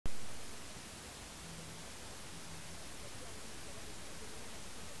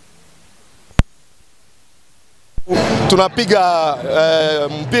Tunapiga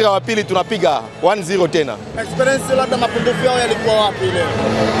mpira wa pili tunapiga 1-0 tena. Experience labda mapungufu yao yalikuwa wapi leo?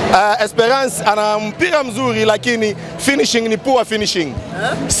 Esperance ana mpira mzuri lakini finishing ni poor finishing.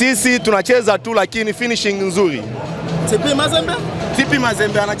 Sisi tunacheza tu lakini finishing nzuri. TP Mazembe? TP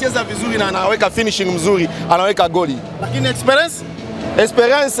Mazembe anacheza vizuri na anaweka finishing mzuri, anaweka goli. Lakini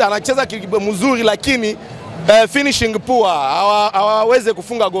Esperance anacheza mzuri lakini finishing poor, hawaweze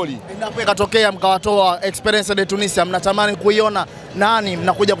kufunga goli. Endapo ikatokea mkawatoa Experience de Tunisia, mnatamani kuiona nani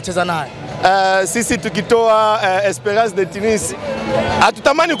mnakuja kucheza naye? Sisi tukitoa Esperance de Tunis,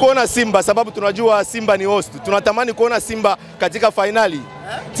 hatutamani kuona Simba sababu tunajua Simba ni host. Tunatamani kuona Simba katika finali.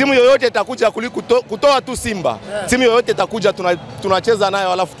 Timu yoyote itakuja kutoa tu Simba. Timu yoyote itakuja tunacheza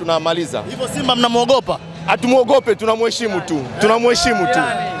nayo alafu tunamaliza. Hivyo Simba mnamuogopa? Hatumuogope, tunamheshimu tu.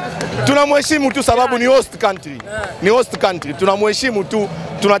 Tunamheshimu tu sababu ni host country. Ni host country. Tunamheshimu tu.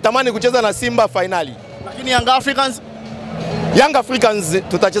 Tunatamani kucheza na Simba finali. Lakini Yanga Africans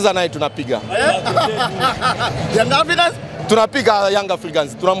tutacheza naye tunapiga. Yanga Africans tunapiga Yanga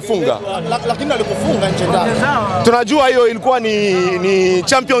Africans, tunamfunga. Lakini alikufunga nje ndani. Tunajua hiyo ilikuwa ni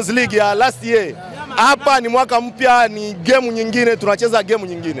Champions League ya last year. Hapa ni mwaka mpya, ni game nyingine, tunacheza game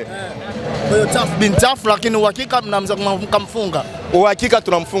nyingine. Kwa hiyo tough lakini uhakika mkamfunga. Uhakika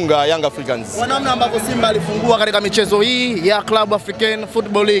tunamfunga Young Africans. Kwa namna ambavyo Simba alifungua katika michezo hii ya Club African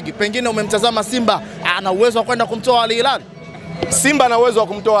Football League, pengine umemtazama Simba ana uwezo wa kwenda kumtoa Al Hilal? Simba ana uwezo wa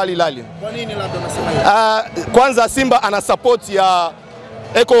kumtoa Al Hilal. Kwa nini labda unasema hivyo? Kwanza Simba ana support ya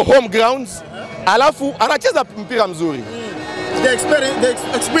Eco Home Grounds, alafu anacheza mpira mzuri. The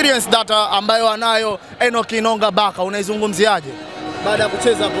experience data ambayo anayo Enoki Inonga Baka unaizungumziaje? Baada ya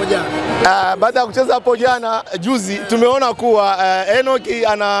kucheza hapo jana. Baada ya kucheza hapo jana juzi tumeona kuwa Enoki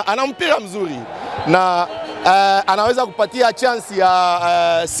ana mpira mzuri na anaweza kupatia chance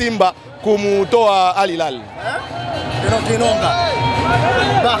ya Simba kumtoa Al Hilal. Enoki Inonga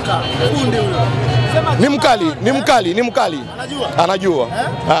Baka fundi huyo. Ni mkali. Anajua.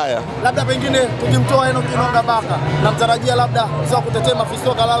 Haya. Labda pengine tukimtoa Enoki Inonga Baka, namtarajia labda sio kutetema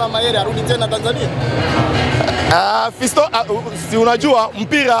Fisto Kalala Mayere arudi tena Tanzania. Fisto si unajua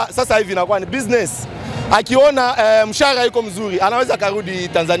mpira sasa hivi inakuwa ni business. Akiona mshahara yuko mzuri anaweza karudi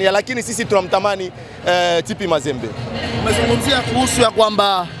Tanzania, lakini sisi tunamtamani TP Mazembe. Umezungumzia kuhusu ya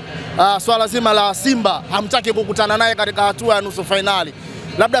kwamba swala zima la Simba hamtaki kukutana naye katika hatua ya nusu finali.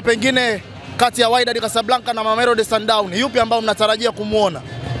 Labda pengine kati ya Wydad Casablanca na Mamelodi Sundowns, yupi ambao mnatarajia kumuona?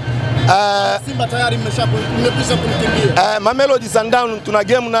 Simba tayari mmekwisha kumkimbia. Mamelodi Sundowns tuna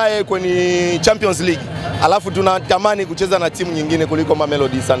game naye kwenye Champions League. Alafu tunatamani kucheza na timu nyingine kuliko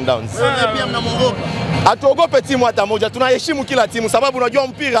Mamelodi Sundowns. Wewe pia mnamuogopa? Hatuogope timu hata moja, tunaheshimu kila timu sababu unajua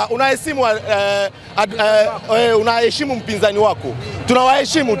mpira unaheshimu mpinzani wako.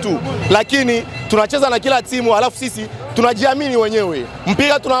 Tunawaheshimu tu, lakini tunacheza na kila timu alafu sisi tunajiamini wenyewe.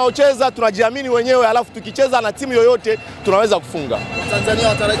 Mpira tunaocheza tunajiamini wenyewe, alafu tukicheza na timu yoyote tunaweza kufunga. Tanzania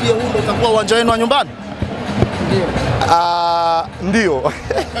watarajia huu ndio utakuwa uwanja wenu wa nyumbani? Ndio.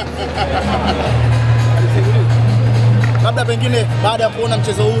 Labda pengine baada ya kuona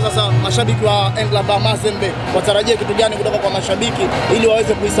mchezo huu sasa mashabiki wa Mazembe watarajia kitu gani kutoka kwa mashabiki ili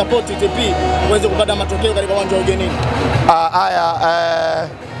waweze kuisupport TP waweze kupata matokeo katika uwanja wa ugenini?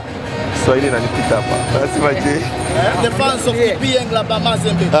 Swahili inanipita hapa. Nasema je? The fans of TP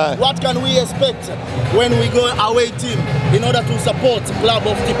Mazembe, what can we expect when we go away team in order to support club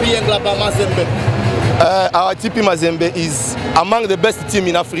of TP Mazembe? Our TP Mazembe is among the best team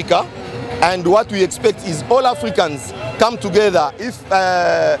in Africa, and what we expect is all Africans come together. If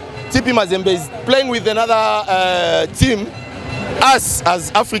TP Mazembe is playing with another team, us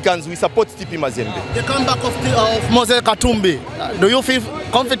as Africans we support TP Mazembe. The comeback of Moses Katumbi, do you feel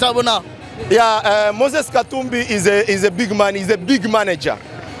comfortable now? Yeah, Moses Katumbi is a big man, he's a big manager.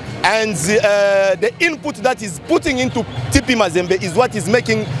 And the input that he's putting into TP Mazembe is what is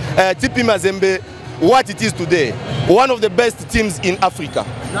making TP Mazembe what it is today. One of the best teams in Africa.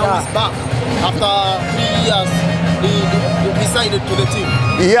 Now he's back. After 3 years, he decided to the team.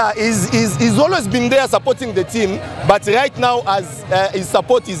 Yeah, he's always been there supporting the team, but right now as his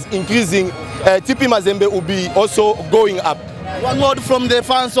support is increasing, TP Mazembe will be also going up. One word from the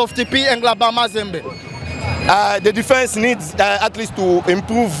fans of TP Mazembe. The defense needs at least to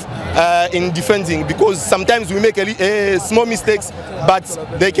improve in defending, because sometimes we make small mistakes, but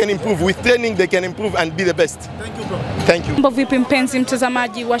they can improve. With training they can improve and be the best. Thank you, bro. Thank you. Mambo vipi mpenzi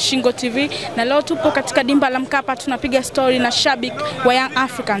mtazamaji wa Shingo TV, na leo tupo katika dimba la Mkapa tunapiga story na Shabiki wa Young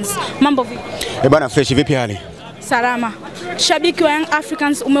Africans. Mambo vipi? Bwana fresh, vipi hali? Salama. Shabiki wa Young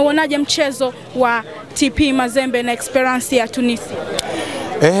Africans, umeuonaje mchezo wa TP Mazembe na Esperance ya Tunisia?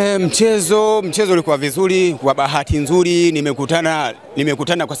 Mchezo ulikuwa vizuri, kwa bahati nzuri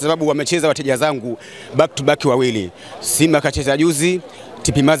nimekutana kwa sababu wamecheza wateja zangu back to back wawili. Simba kacheza juzi,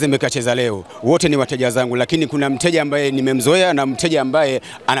 TP Mazembe kacheza leo. Wote ni wateja zangu, lakini kuna mteja ambaye nimemzoea na mteja ambaye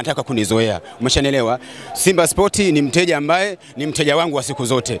anataka kunizoea. Umeshanielewa? Simba Sport ni mteja ambaye ni mteja wangu wa siku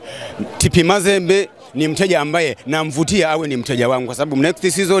zote. TP Mazembe ni mteja ambaye namvutia awe ni mteja wangu kwa sababu next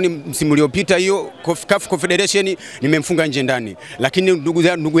season msimu uliopita hiyo CAF Confederation nimemfunga nje ndani. Lakini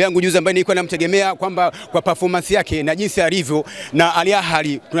ndugu yangu juzi ambaye nilikuwa namtegemea kwamba kwa performance yake na jinsi alivyo na Al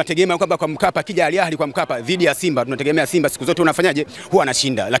Ahly tunategemea kwamba kwa Mkapa kija Al Ahly kwa Mkapa dhidi ya Simba tunategemea Simba siku zote unafanyaje huwa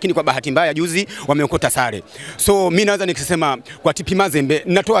anashinda, lakini kwa bahati mbaya juzi wameokota sare. So mimi naweza nikisema kwa TP Mazembe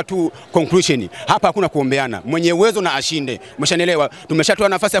natoa tu conclusion. Hapa hakuna kuombeana. Mwenye uwezo na ashinde. Umeshanielewa? Tumeshatoa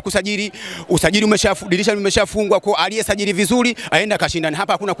nafasi ya kusajili, usajili dirisha limeshafungwa kwa aliyesajili vizuri aenda kashindana.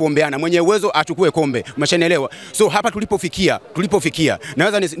 Hapa hakuna kuombeana. Mwenye uwezo achukue kombe. Umeshanielewa? So hapa tulipofikia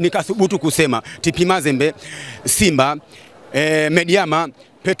naweza nikathubutu kusema TP Mazembe, Simba, Mediama,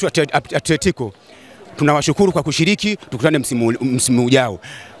 Petro Atletico tunawashukuru kwa kushiriki, tukutane msimu ujao.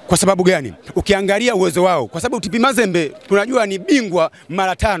 Kwa sababu gani? Ukiangalia uwezo wao, kwa sababu TP Mazembe tunajua ni bingwa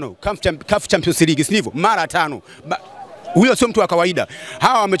mara 5 CAF Champions League, sivyo? Mara 5. Huyo sio mtu wa kawaida.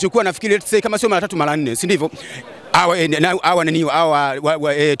 Hawa wamechukua nafikiri let's say kama sio mara 3 mara 4, si ndivyo?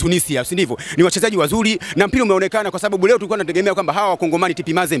 Tunisia, si ndivyo? Ni wachezaji wazuri na mpira umeonekana kwa sababu leo tulikuwa tunategemea kwamba hawa wakongomani TP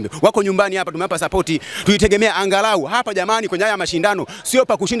Mazembe wako nyumbani hapa, tumewapa support, tulitegemea angalau hapa jamani kwenye haya mashindano sio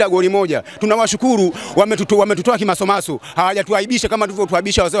pa kushinda goli moja. Tunawashukuru wametutoa kimasomaso, hawajatuaibisha kama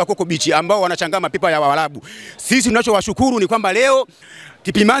tulivyotuaibisha wazee wa Koko Beach ambao wanachangama mapipa ya Waarabu. Sisi tunachowashukuru ni kwamba leo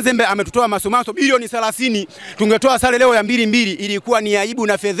TP Mazembe ametutoa masomaso bilioni 30. Tungetoa sare leo ya 2-2 ilikuwa ni aibu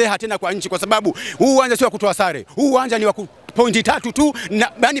na fedheha tena kwa nchi, kwa sababu huu uwanja sio wa kutoa sare. Huu uwanja ni wa pointi 3 tu,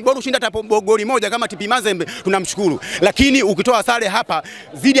 yani bora ushinda hata goli moja kama TP Mazembe tunamshukuru. Lakini ukitoa sare hapa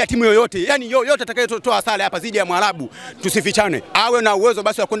zidi ya timu yoyote, yani yoyote atakayetoa sare hapa zidi ya Mwarabu, tusifichane, awe na uwezo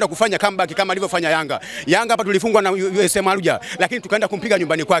basi wa kwenda kufanya comeback kama alivyofanya Yanga. Yanga hapa tulifungwa na USM Alger, lakini tukaenda kumpiga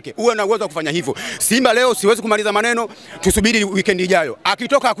nyumbani kwake. Uwe na uwezo wa kufanya hivyo. Simba leo siwezi kumaliza maneno, tusubiri weekend ijayo.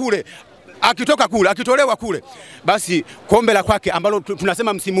 Akitolewa kule, basi kombe la kwake ambalo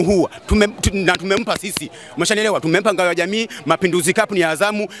tunasema msimu huu tumempa sisi. Umeshanielewa? Tumempa ngao ya jamii, Mapinduzi Cup ni ya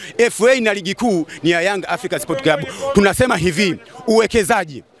Azamu, FA na ligi kuu ni ya Yanga Africa Sport Club. Tunasema hivi,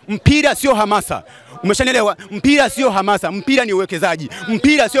 uwekezaji, mpira sio hamasa. Umeshanielewa? Mpira sio hamasa, mpira ni uwekezaji.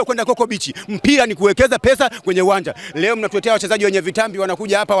 Mpira sio kwenda Koko Beach, mpira ni kuwekeza pesa kwenye uwanja. Leo mnatuletea wachezaji wenye vitambi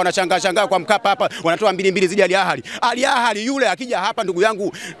wanakuja hapa wanashangaa kwa Mkapa hapa, wanatoa 2-2 zidi ya Al Ahly. Al Ahly yule akija hapa, ndugu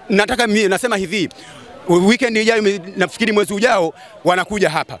yangu, nasema hivi, weekend ijayo nafikiri mwezi ujao wanakuja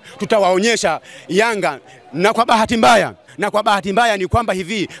hapa. Tutawaonyesha Yanga na kwa bahati mbaya ni kwamba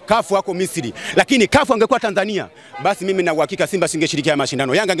hivi CAF wako Misri, lakini CAF angekuwa Tanzania basi mimi na uhakika Simba singeshiriki ya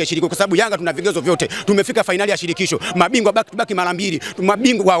mashindano. Yanga angeshiriki kwa sababu Yanga tuna vigezo vyote. Tumefika finali ya shirikisho, mabingwa back to back mara 2,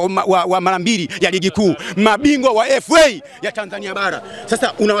 mabingwa wa mara 2 ya ligi kuu, mabingwa wa FA ya Tanzania bara.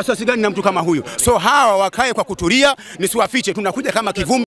 Sasa una wasiwasi gani na mtu kama huyu? So hawa wakae kwa kutulia, nisiwafiche, tunakuja kama kivumbi.